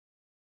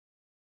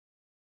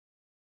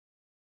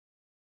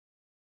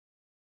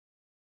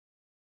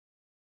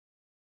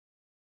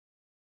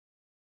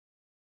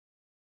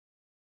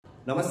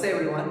Namaste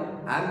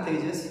everyone, I am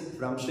Tejas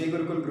from Sri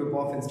Gurukul Group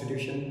of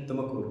Institution,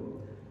 Tumakuru.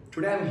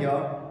 Today I am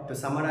here to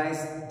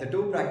summarize the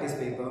two practice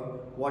paper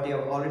what you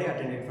have already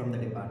attended from the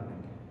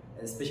department,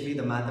 especially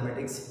the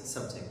mathematics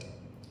subject.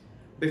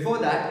 Before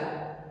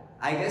that,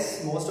 I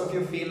guess most of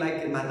you feel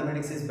like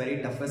mathematics is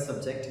very toughest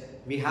subject.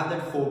 We have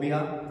that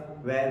phobia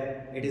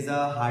where it is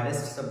the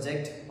hardest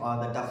subject or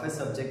the toughest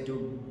subject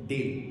to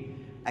deal.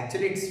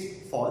 Actually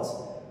it's false,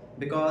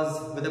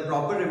 because with a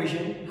proper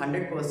revision,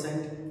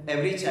 100%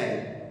 every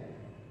child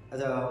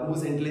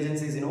whose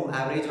intelligence is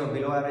average or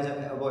below average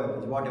or above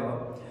average,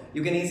 whatever,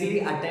 you can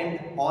easily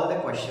attend all the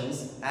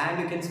questions and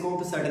you can score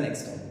to a certain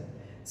extent.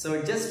 So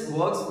it just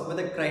works with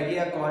a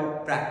criteria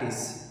called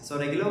practice. So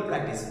regular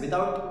practice.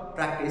 Without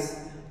practice,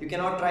 you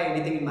cannot try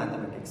anything in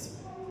mathematics.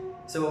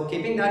 So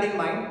keeping that in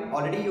mind,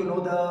 already you know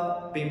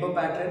the paper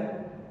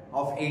pattern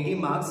of 80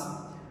 marks,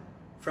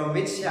 from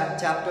which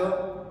chapter,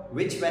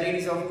 which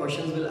varieties of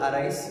questions will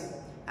arise,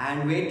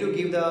 and where to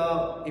give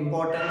the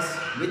importance,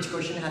 which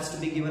question has to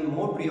be given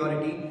more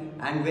priority,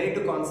 and where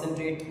to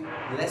concentrate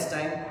less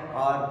time,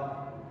 or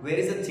where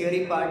is the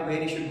theory part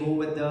where you should go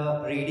with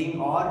the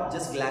reading or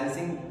just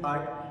glancing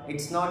part.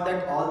 It's not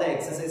that all the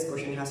exercise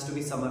question has to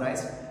be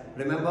summarized.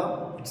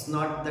 Remember, it's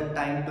not the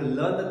time to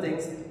learn the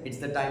things, it's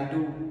the time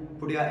to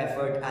put your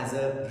effort as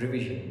a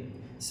revision.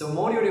 So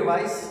more you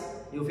revise,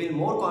 you feel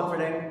more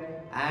confident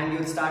and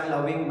you'll start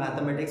loving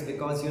mathematics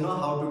because you know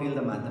how to deal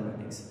the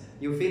mathematics.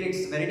 You feel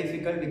it's very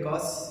difficult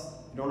because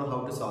you don't know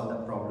how to solve the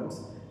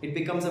problems. It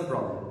becomes a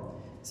problem.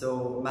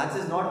 So maths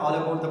is not all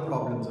about the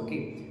problems,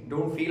 okay?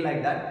 Don't feel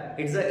like that.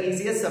 It's the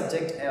easiest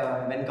subject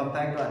when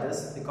compared to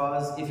others,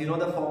 because if you know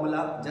the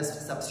formula,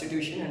 just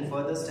substitution and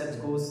further steps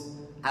goes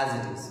as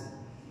it is.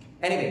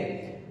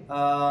 Anyway,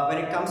 when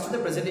it comes to the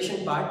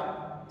presentation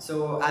part,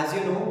 so as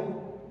you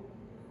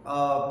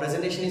know,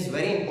 presentation is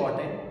very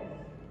important.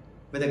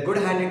 With a good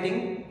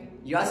handwriting,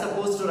 you are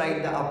supposed to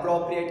write the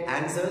appropriate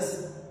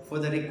answers for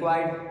the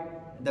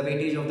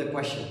weightage of the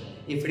question.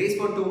 If it is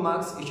for 2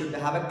 marks, you should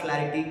have a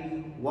clarity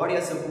what you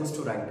are supposed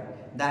to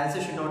write. The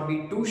answer should not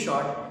be too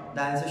short,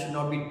 the answer should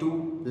not be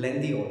too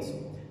lengthy also.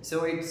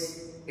 So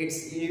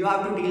you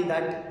have to deal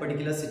that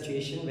particular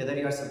situation, whether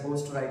you are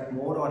supposed to write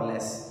more or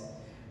less.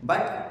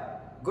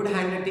 But good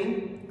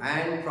handwriting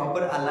and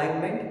proper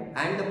alignment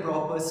and the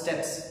proper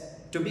steps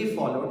to be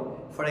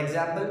followed. For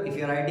example, if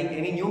you are writing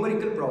any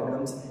numerical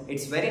problems,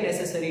 it's very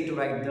necessary to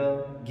write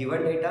the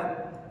given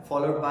data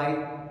followed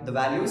by the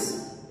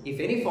values. If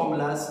any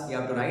formulas, you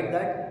have to write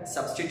that,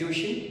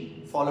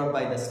 substitution followed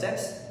by the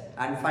steps,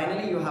 and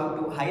finally you have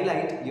to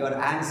highlight your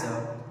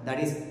answer,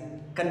 that is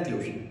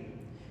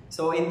conclusion.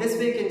 So in this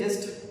way you can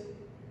just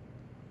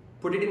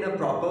put it in a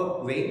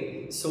proper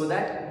way so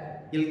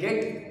that you'll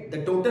get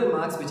the total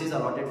marks which is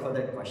allotted for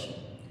that question.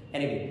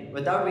 Anyway,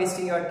 without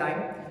wasting your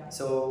time,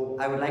 so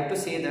I would like to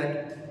say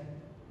that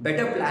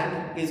better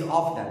plan is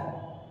oft done.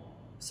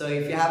 So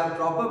if you have a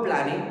proper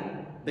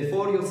planning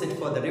before you sit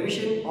for the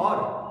revision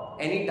or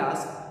any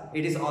task,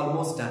 it is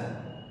almost done.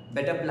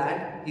 Better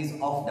plan is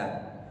oft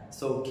done.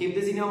 So keep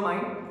this in your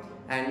mind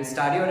and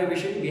start your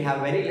revision. We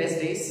have very less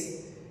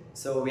days,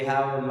 so we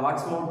have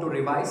lots more to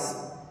revise,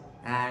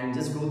 and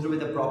just go through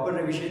with a proper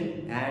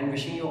revision, and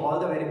wishing you all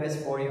the very best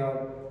for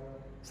your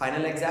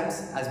final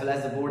exams as well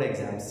as the board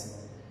exams.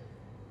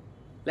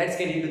 Let's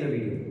get into the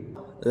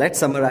video. Let's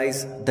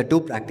summarize the two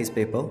practice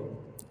paper.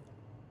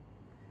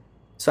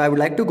 So I would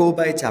like to go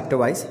by chapter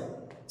wise.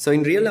 So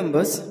in real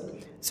numbers,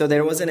 so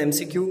there was an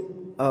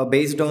MCQ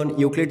based on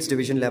Euclid's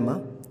division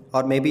lemma,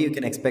 or maybe you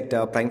can expect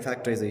prime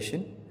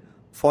factorization,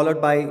 followed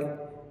by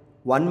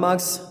 1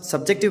 marks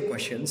subjective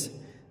questions.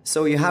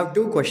 So you have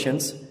 2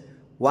 questions.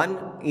 One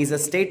is a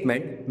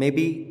statement,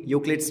 maybe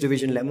Euclid's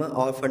division lemma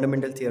or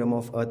fundamental theorem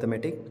of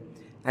arithmetic,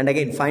 and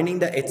again finding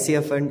the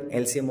HCF and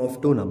LCM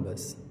of 2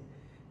 numbers.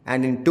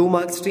 And in 2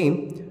 mark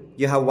stream,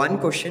 you have 1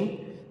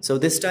 question. So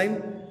this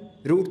time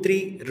root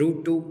 3,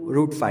 root 2,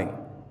 root 5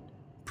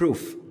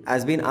 proof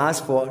has been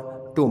asked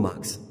for 2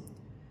 marks.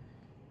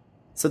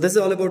 So this is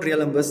all about real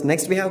numbers.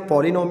 Next we have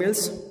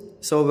polynomials.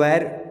 So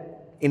where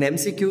in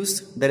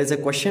MCQs there is a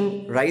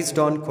question raised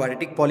on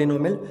quadratic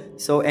polynomial.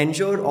 So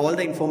ensure all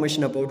the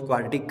information about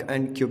quadratic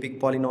and cubic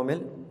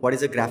polynomial. What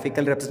is a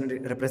graphical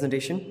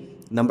representation,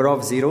 number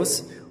of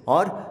zeros,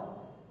 or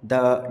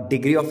the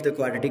degree of the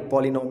quadratic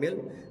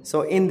polynomial.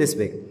 So in this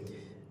way.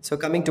 So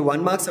coming to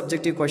 1 mark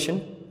subjective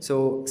question.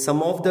 So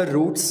sum of the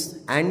roots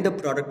and the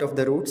product of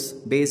the roots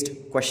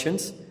based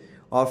questions,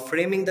 or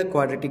framing the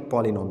quadratic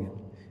polynomial.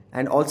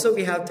 And also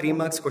we have 3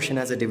 marks question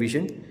as a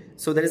division.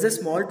 So there is a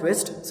small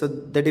twist. So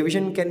the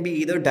division can be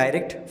either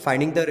direct,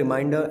 finding the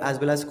remainder as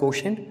well as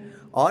quotient,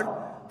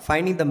 or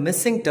finding the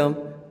missing term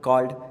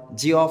called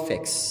g of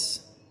x.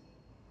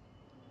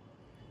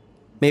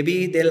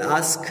 Maybe they'll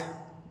ask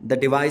the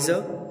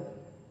divisor,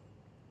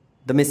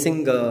 the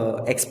missing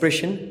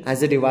expression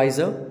as a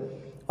divisor,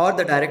 or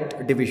the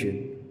direct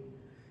division.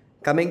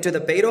 Coming to the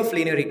pair of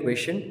linear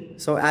equation,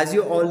 so as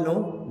you all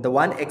know, the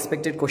one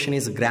expected question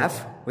is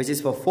graph, which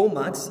is for 4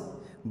 marks,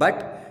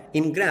 but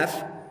in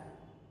graph,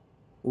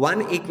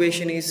 one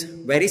equation is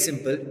very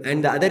simple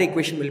and the other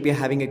equation will be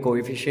having a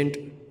coefficient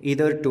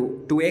either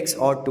 2x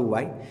or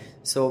 2y.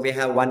 So we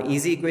have one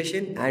easy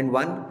equation and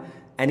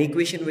an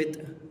equation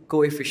with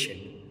coefficient.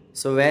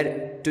 So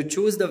where to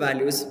choose the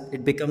values,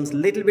 it becomes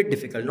little bit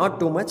difficult, not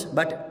too much,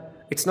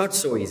 but it's not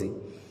so easy.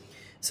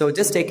 So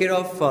just take care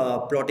of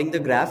plotting the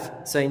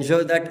graph. So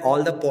ensure that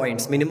all the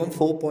points, minimum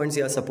 4 points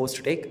you are supposed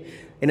to take.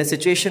 In a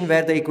situation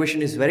where the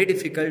equation is very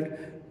difficult,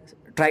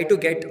 try to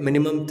get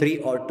minimum 3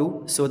 or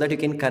 2 so that you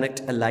can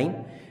connect a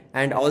line.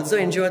 And also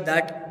ensure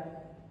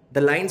that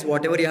the lines,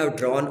 whatever you have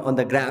drawn on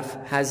the graph,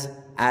 has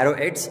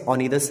arrowheads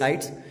on either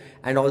sides.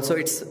 And also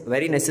it's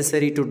very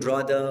necessary to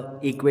draw the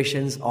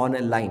equations on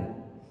a line.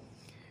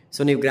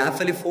 So you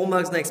graph 4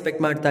 marks na expect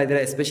ಮಾಡ್ತಾ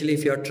ಇದ್ದೀರಾ, especially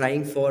if you are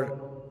trying for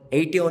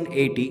 80 on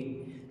 80.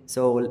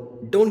 So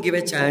don't give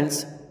a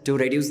chance to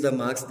reduce the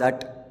marks that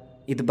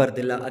idu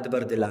bardilla adu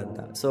bardilla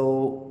anta. So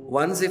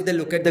once if they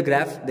look at the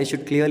graph, they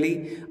should clearly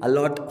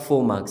allot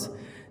 4 marks.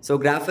 So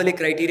graph ali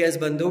criteria is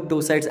bandu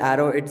 2 sides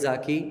arrow heads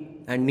haki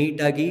and neat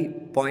agi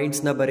points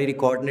na bariri,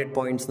 coordinate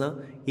points na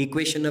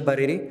equation na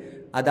bariri.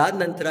 Adad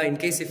nantara in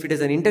case if it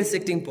is an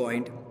intersecting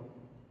point,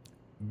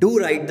 do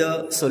write the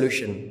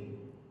solution.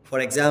 For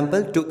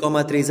example, 2,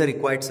 3 is a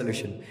required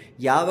solution.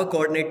 Yava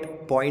coordinate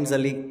points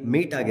ali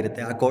meet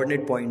agirutte, a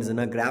coordinate points in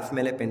a graph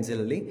mele pencil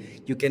ali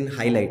you can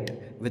highlight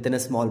within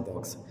a small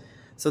box.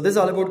 So this is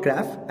all about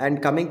graph.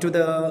 And coming to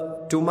the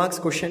 2 marks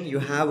question, you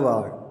have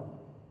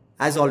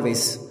as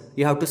always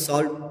you have to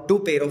solve two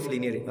pair of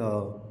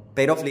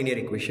linear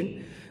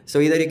equation. So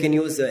either you can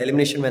use the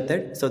elimination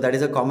method. So that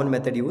is a common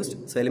method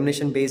used. So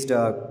elimination based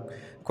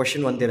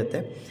question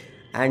ondirutte.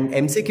 And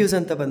MCQs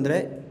anta bandre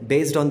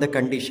based on the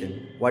condition.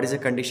 What is the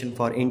condition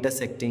for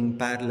intersecting,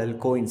 parallel,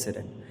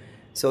 coincident?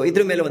 So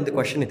idru mele one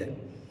question ide.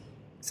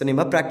 So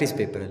nimma practice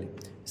paper alli.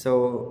 So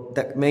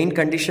the main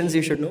conditions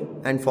you should know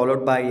and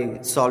followed by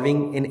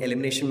solving in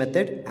elimination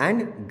method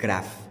and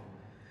graph.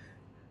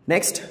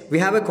 Next we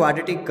have a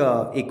quadratic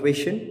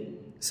equation.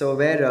 So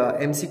where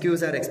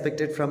MCQs are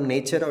expected from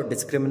nature or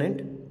discriminant,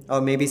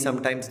 or maybe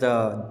sometimes the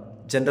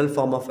general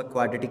form of a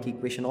quadratic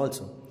equation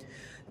also.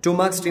 2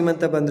 marks stream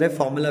anta bandre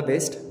formula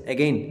based.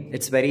 Again,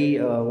 it's very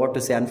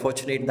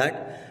unfortunate that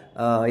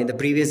in the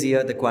previous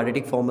year the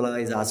quadratic formula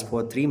is asked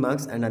for 3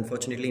 marks, and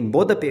unfortunately in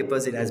both the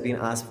papers it has been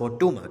asked for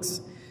 2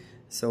 marks.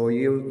 So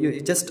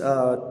you just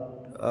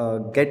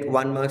get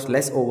 1 mark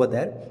less over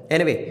there.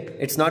 Anyway,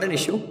 it's not an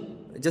issue.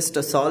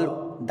 Just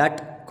solve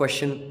that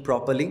question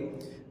properly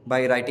by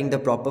writing the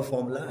proper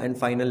formula and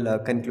final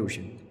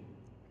conclusion.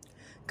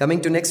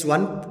 Coming to next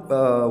one,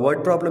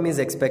 word problem is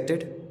expected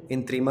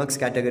in 3 marks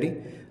category.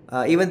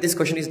 Even this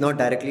question is not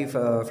directly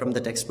from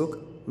the textbook.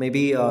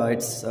 Maybe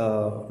it's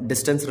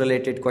distance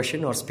related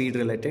question or speed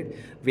related.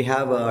 We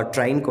have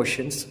train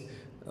questions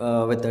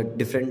with a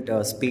different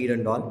speed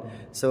and all.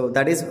 So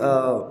that is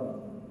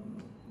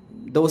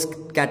those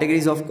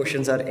categories of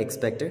questions are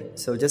expected.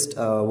 So just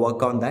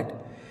work on that.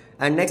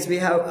 And next we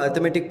have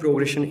arithmetic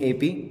progression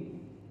AP.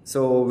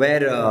 So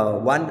where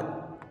one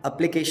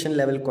application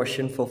level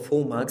question for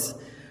 4 marks,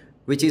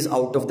 which is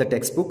out of the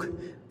textbook,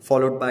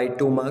 followed by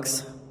 2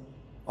 marks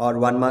or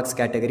 1 marks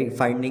category,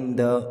 finding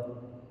the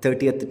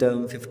 30th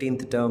term,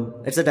 15th term.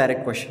 It's a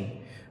direct question,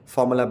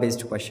 formula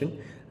based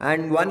question.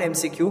 And 1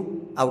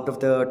 MCQ out of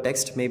the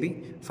text, maybe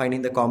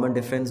finding the common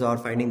difference or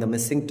finding the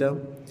missing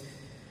term.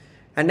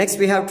 And next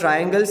we have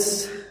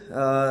triangles,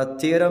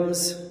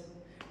 theorems.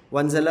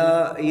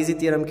 Onzala easy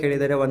theorem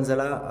kelidare,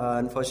 onzala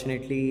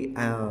unfortunately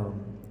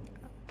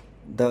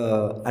the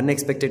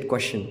unexpected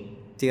question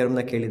theorem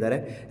na kelidare.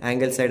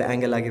 Angle side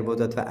angle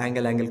agirbodu athwa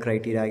angle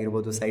criteria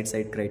agirbodu,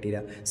 side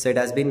criteria. So it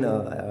has been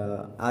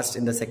asked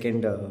in the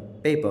second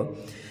paper.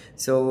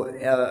 So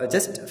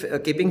just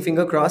keeping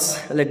finger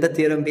crossed, let the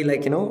theorem be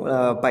like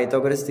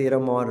Pythagoras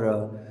theorem or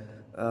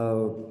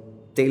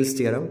Thales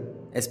theorem,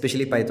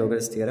 especially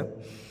Pythagoras theorem.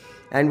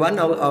 And one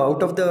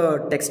out of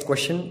the text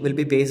question will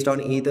be based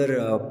on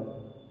either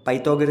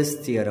Pythagoras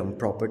theorem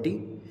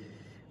property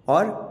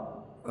or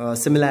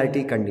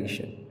similarity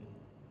condition.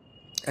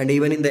 And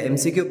even in the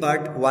MCQ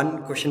part,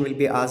 one question will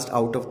be asked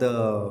out of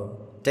the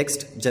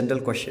text, general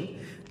question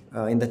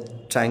in the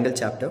triangle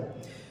chapter.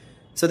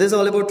 So this is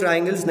all about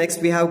triangles.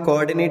 Next we have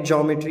coordinate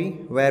geometry,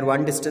 where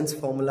one distance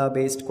formula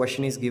based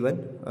question is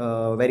given.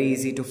 Very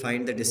easy to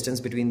find the distance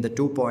between the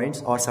 2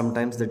 points, or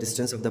sometimes the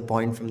distance of the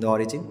point from the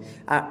origin,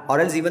 or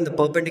else even the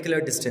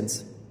perpendicular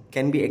distance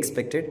can be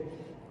expected,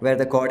 where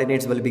the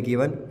coordinates will be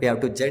given. We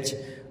have to judge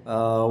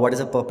what is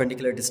the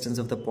perpendicular distance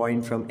of the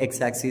point from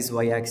x-axis,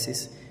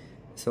 y-axis.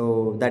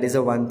 So that is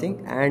a one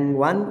thing. And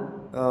one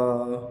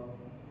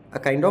a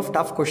kind of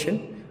tough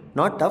question,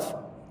 not tough.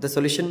 The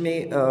solution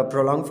may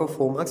prolong for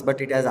 4 marks,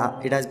 but it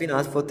has been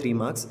asked for 3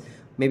 marks.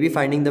 Maybe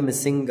finding the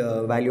missing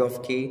value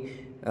of k,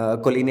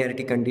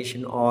 collinearity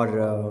condition, or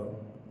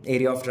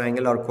area of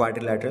triangle or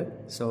quadrilateral.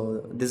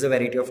 So this is a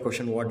variety of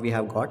question what we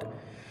have got.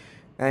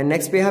 And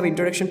next we have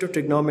introduction to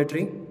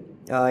trigonometry.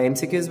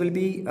 MCQs will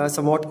be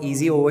somewhat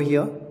easy over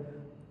here.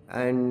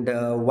 And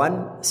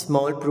one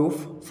small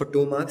proof for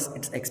 2 marks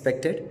it's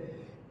expected.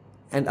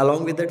 And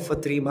along with that, for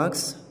 3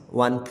 marks,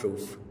 1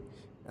 proof.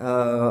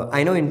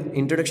 I know in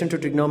Introduction to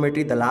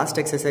Trigonometry, the last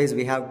exercise,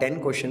 we have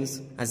 10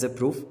 questions as a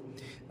proof.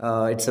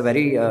 It's a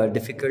very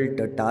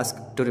difficult task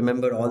to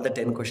remember all the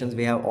 10 questions.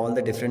 We have all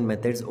the different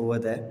methods over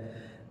there.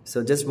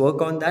 So just work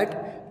on that.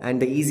 And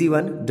the easy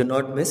one, do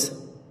not miss,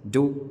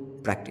 do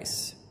practice.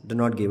 Do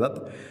not give up.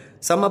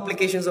 Some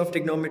applications of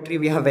trigonometry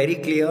we have very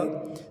clear.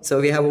 So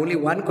we have only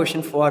one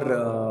question for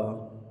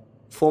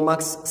 4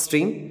 marks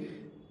stream.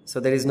 So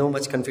there is no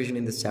much confusion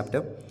in this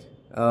chapter.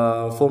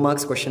 4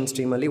 marks question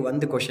stream only one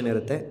question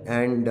irutte.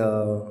 And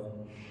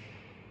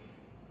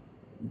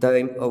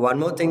one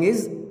more thing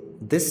is,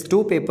 this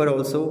 2 paper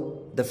also,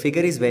 the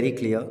figure is very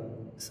clear.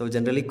 So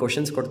generally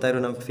questions ಕೊಡ್ತಾ ಇರೋ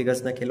ನಾವು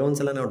figures ನ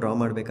ಕೆಲವೊಂದ್ಸಲ ನಾವು draw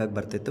ಮಾಡಬೇಕಾಗಿ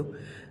ಬರ್ತಿತ್ತು.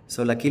 So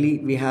luckily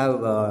we have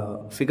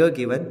figure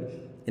given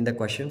in the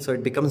question, so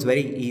it becomes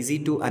very easy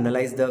to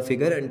analyze the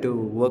figure and to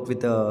work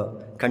with the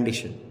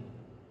condition.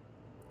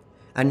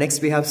 And next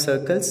we have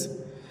circles.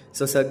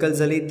 So circles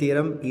ಅಲ್ಲಿ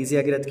theorem easy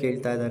ಆಗಿರೋದು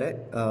ಕೇಳ್ತಾ ಇದ್ದಾರೆ.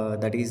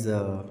 That is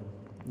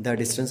the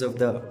distance of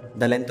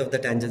the length of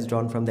the tangents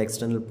drawn from the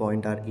external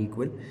point are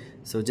equal.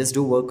 So just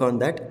do work on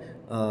that.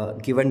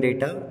 Given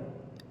data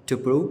to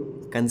prove,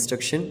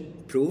 construction,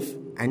 proof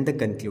and the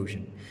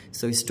conclusion.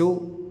 So is to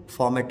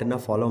format anna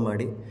follow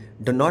ಮಾಡಿ.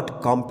 Do not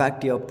compact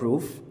your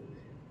proof.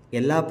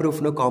 ಎಲ್ಲ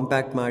ಪ್ರೂಫ್ನು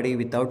compact ಮಾಡಿ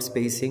without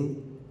spacing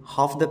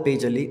half the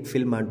ಪೇಜಲ್ಲಿ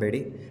fill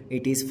ಮಾಡಬೇಡಿ.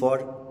 It is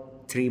for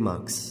 3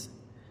 marks.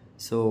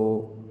 So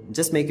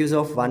just make use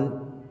of one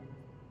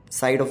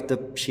side of the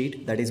sheet,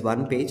 that is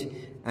 1 page,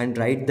 and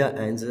right the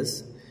answers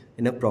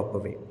in a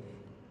proper way.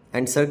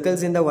 And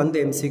ಸರ್ಕಲ್ಸಿಂದ ಒಂದು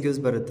MCQs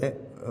ಬರುತ್ತೆ.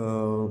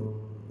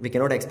 We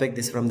cannot expect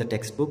this from the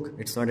textbook.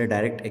 It's not a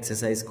direct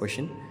exercise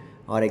question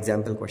or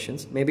example questions.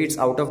 Maybe it's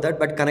out of that,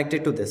 but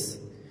connected to this,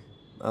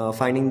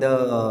 finding the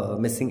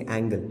missing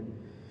angle.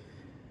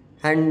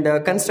 And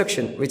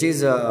construction, which is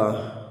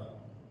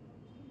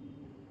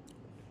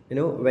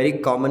very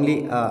commonly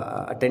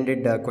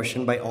attended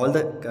question by all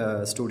the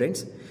students.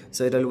 So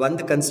it will one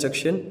the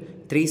construction,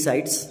 3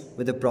 sides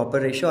with a proper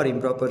ratio or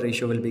improper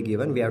ratio will be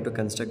given. We have to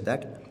construct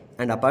that.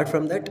 And apart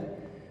from that,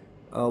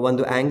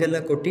 ಒಂದು ಆ್ಯಂಗಲ್ನ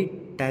ಕೊಟ್ಟು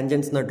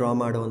ಟ್ಯಾಂಜೆಂಟ್ಸ್ನ draw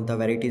ಮಾಡುವಂಥ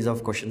varieties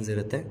of questions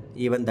ಇರುತ್ತೆ.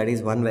 Even that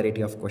is one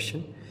variety of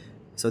question.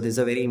 So this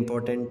a very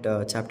important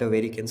chapter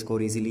where you can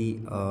score easily.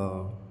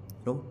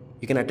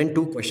 You can attend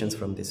 2 questions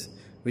from this,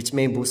 which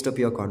may boost up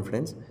your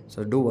confidence. So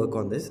do work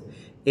on this.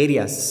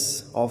 Areas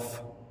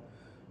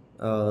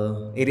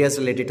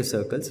related to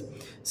circles.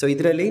 So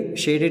idರಲ್ಲಿ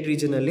shaded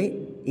region ಅಲ್ಲಿ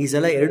ಈ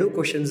ಸಲ 2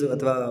 questions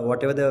ಅಥವಾ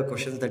whatever the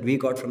questions that we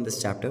got from this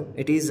chapter,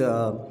 it is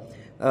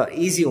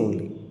easy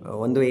only.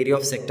 ಒಂದು area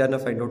of ಸೆಕ್ಟರ್ನ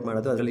find out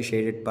ಮಾಡೋದು, ಅದರಲ್ಲಿ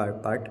shaded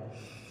part.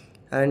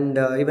 And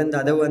even the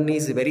other one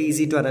is very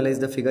easy to analyze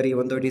the figure,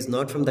 even though it is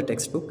not from the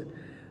textbook.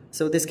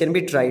 So this can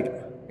be tried.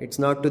 It's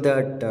not to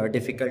that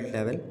difficult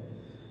level.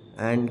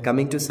 And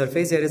coming to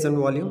surface areas and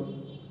volume,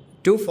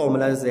 2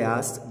 formulas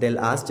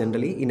they'll ask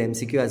generally in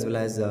MCQ as well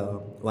as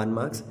 1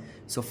 marks.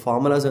 So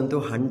formulas ಅಂತೂ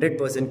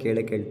 100%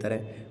 ಕೇಳ್ತಾರೆ.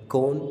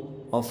 Cone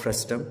of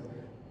frustum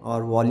or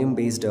volume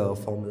based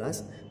formulas.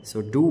 So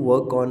do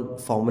work on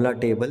formula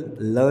table,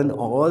 learn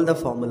all the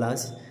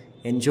formulas,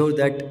 ensure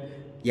that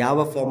ಯಾವ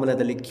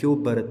ಫಾರ್ಮುಲಾದಲ್ಲಿ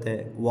cube ಬರುತ್ತೆ,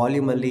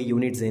 ವಾಲ್ಯೂಮಲ್ಲಿ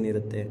units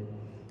ಏನಿರುತ್ತೆ.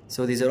 So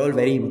these are all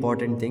very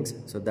important things,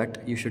 so that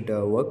you should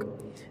work.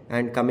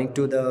 And coming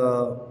to the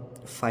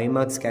 5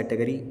 marks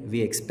category, we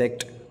expect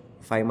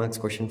 5 marks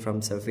question from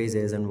surface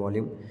areas and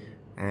volume.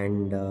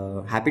 And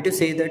happy to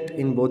say that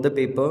in both the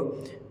paper,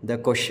 the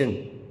question,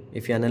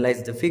 if you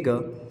analyze the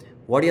figure,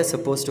 what you are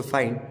supposed to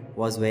find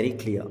was very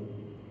clear.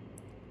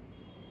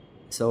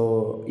 So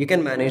you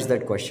can manage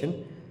that question.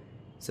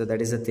 So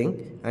that is the thing.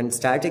 And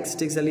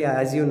statistics,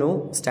 as you know,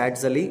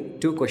 stats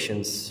 2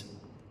 questions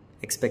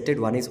expected.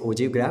 One is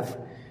ogive graph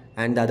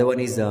and the other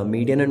one is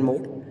median and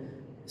mode.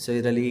 So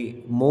idರಲ್ಲಿ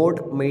mode,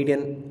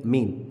 median,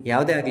 mean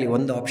ಯಾವುದೇ ಆಗಲಿ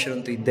ಒಂದು option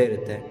ಅಂತೂ ಇದ್ದೇ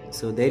ಇರುತ್ತೆ.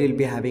 So there will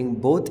be having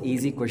both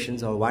easy questions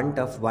or one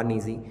tough, one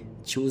easy.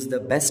 Choose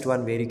the best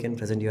one where you can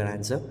present your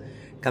answer.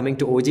 Coming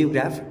to ogive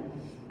graph,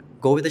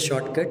 go with the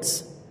shortcuts.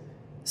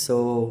 So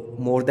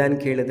more than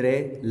ಕೇಳಿದ್ರೆ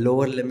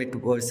lower limit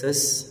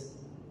versus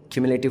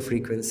cumulative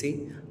frequency,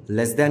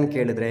 less than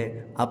ಕೇಳಿದ್ರೆ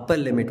upper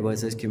limit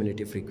versus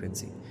cumulative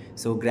frequency.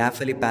 So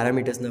ಗ್ರಾಫಲ್ಲಿ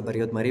ಪ್ಯಾರಾಮೀಟರ್ಸ್ನ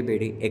ಬರೆಯೋದು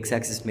ಮರಿಬೇಡಿ. X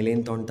Axis ಮೇಲೆ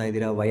ಏನು ತೊಗೊಳ್ತಾ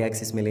ಇದ್ದೀರಾ, Y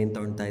Axis ಮೇಲೆ ಏನು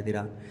ತೊಗೊಳ್ತಾ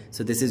ಇದ್ದೀರಾ. So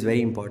this is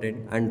very important.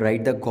 And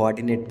right the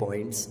coordinate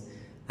points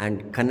and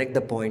connect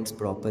the points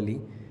properly.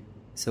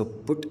 So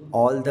put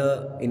all the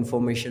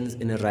informations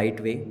in a right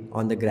way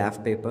on the graph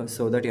paper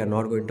so that you are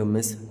not going to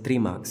miss 3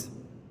 marks.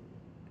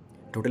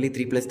 Totally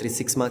 3 + 3,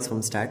 6 marks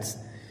from stats.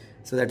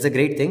 So that's a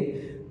great thing.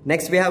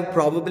 Next we have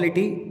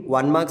probability,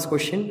 1 marks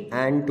question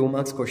and 2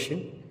 marks question.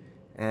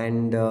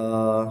 And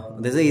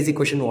this is an easy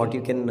question what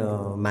you can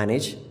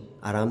manage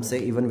aram se.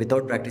 Even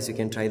without practice you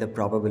can try the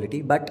probability,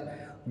 but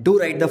do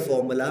write the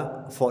formula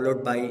followed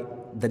by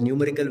the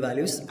numerical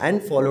values and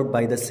followed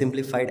by the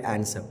simplified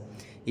answer.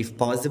 If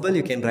possible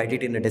you can write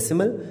it in a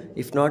decimal,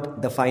 if not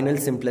the final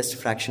simplest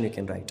fraction you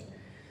can write.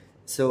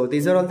 So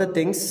these are all the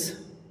things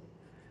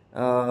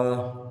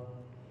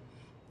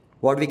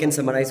what we can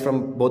summarize from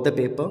both the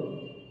paper.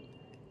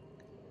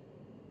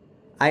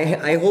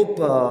 I hope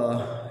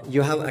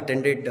you have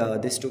attended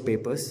these two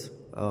papers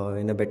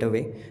in a better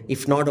way.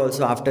 If not,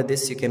 also after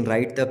this, you can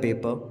write the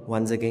paper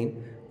once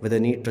again with a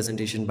neat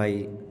presentation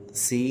by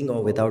seeing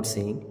or without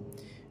seeing.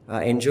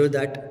 Ensure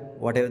that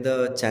whatever the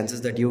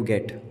chances that you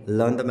get,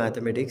 learn the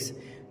mathematics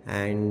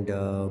and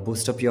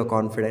boost up your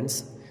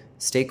confidence.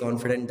 Stay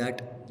confident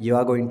that you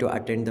are going to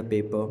attend the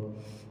paper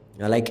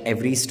like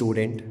every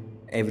student,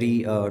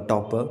 every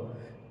topper.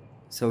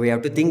 So we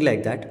have to think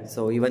like that.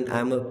 So even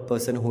I'm a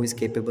person who is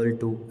capable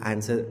to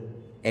answer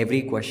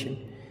every question,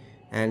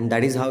 and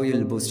that is how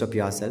you'll boost up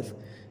yourself.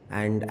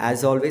 And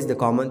as always, the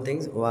common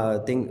things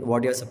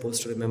what you're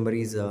supposed to remember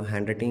is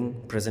handwriting,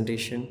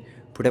 presentation,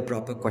 put a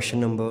proper question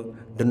number,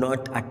 do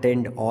not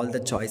attend all the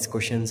choice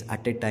questions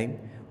at a time.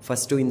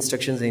 First two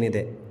instructions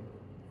ಏನಿದೆ,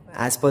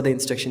 as per the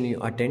instruction you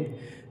attend.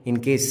 In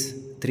case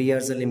 3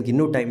 years ಅಲ್ಲಿ ನಿಮ್ಗೆ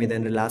ಇನ್ನೂ time ಇದೆ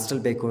ಅಂದರೆ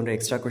ಲಾಸ್ಟಲ್ಲಿ ಬೇಕು ಅಂದರೆ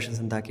extra questions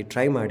ಅಂತ ಹಾಕಿ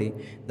ಟ್ರೈ ಮಾಡಿ.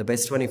 The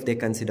best one if they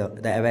consider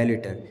the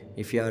ಎವ್ಯಾಲ್ಯೂಟರ್.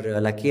 If you are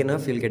lucky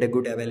enough will get A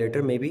good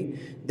ಎವ್ಯಾಲ್ಯೂಟರ್, may be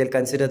they'll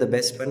consider the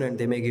best one and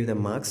they may give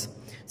them marks.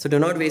 So do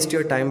not waste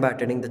your time by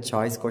attending the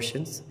choice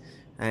questions.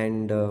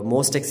 And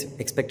most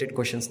expected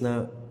questions na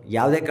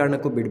ಯಾವುದೇ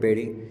ಕಾರಣಕ್ಕೂ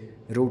ಬಿಡಬೇಡಿ.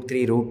 Root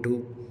 3, root 2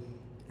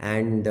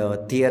 and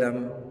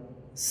theorem,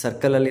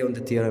 ಸರ್ಕಲಲ್ಲಿ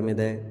ಒಂದು theorem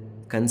ಇದೆ,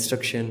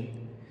 construction,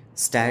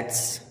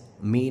 stats,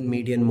 mean,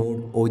 median,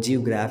 mode,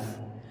 ogive graph.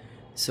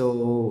 So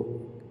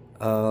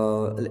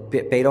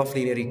pair of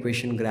linear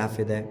equation graph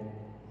ಇದೆ.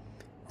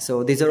 So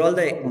these are all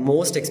the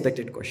most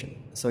expected question.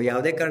 So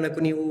ಯಾವುದೇ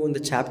ಕಾರಣಕ್ಕೂ ನೀವು ಒಂದು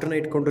ಚಾಪ್ಟರ್ನ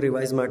ಇಟ್ಕೊಂಡು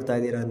ರಿವೈಸ್ ಮಾಡ್ತಾ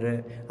ಇದ್ದೀರಾ ಅಂದರೆ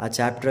ಆ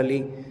ಚಾಪ್ಟ್ರಲ್ಲಿ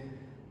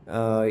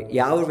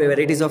ಯಾವ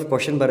ವೆರೈಟೀಸ್ ಆಫ್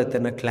ಕ್ವಶನ್ ಬರುತ್ತೆ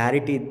ಅನ್ನೋ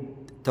ಕ್ಲಾರಿಟಿ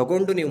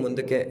ತೊಗೊಂಡು ನೀವು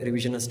ಮುಂದಕ್ಕೆ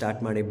ರಿವಿಷನ್ನ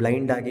ಸ್ಟಾರ್ಟ್ ಮಾಡಿ.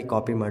 ಬ್ಲೈಂಡ್ ಆಗಿ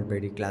ಕಾಪಿ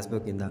ಮಾಡಬೇಡಿ ಕ್ಲಾಸ್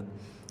ಬುಕ್ಕಿಂದ.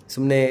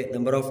 ಸುಮ್ಮನೆ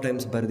ನಂಬರ್ ಆಫ್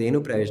ಟೈಮ್ಸ್ ಬರೆದು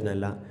ಏನೂ ಪ್ರಯೋಜನ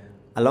ಇಲ್ಲ.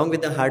 Along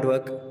with the hard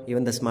work,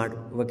 even the smart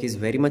work is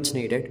very much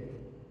needed.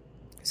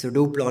 So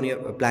do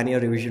plan your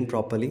revision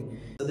properly.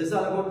 So this is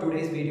all about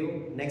today's video.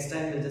 Next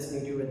time we'll just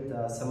meet you with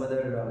some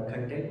other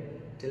content.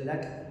 Till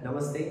that,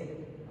 namaste.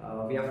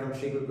 We are from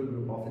Sri Gurukul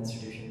Group of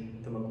Institution.